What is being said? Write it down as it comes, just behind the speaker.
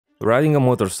Riding a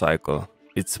motorcycle,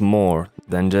 it's more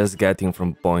than just getting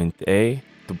from point A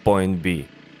to point B.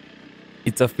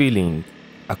 It's a feeling,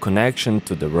 a connection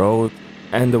to the road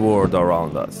and the world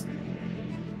around us.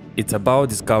 It's about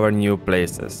discovering new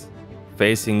places,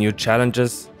 facing new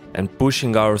challenges, and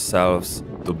pushing ourselves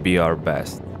to be our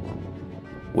best.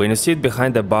 When you sit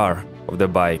behind the bar of the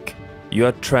bike, you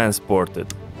are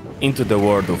transported into the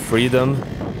world of freedom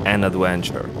and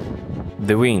adventure.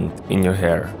 The wind in your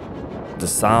hair, the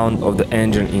sound of the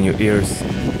engine in your ears,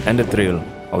 and the thrill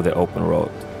of the open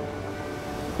road.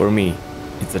 For me,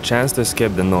 it's a chance to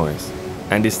escape the noise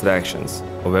and distractions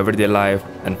of everyday life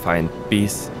and find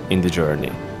peace in the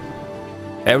journey.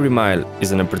 Every mile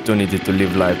is an opportunity to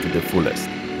live life to the fullest,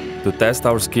 to test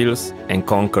our skills and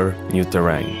conquer new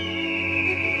terrain.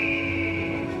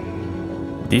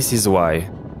 This is why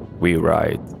we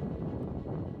ride.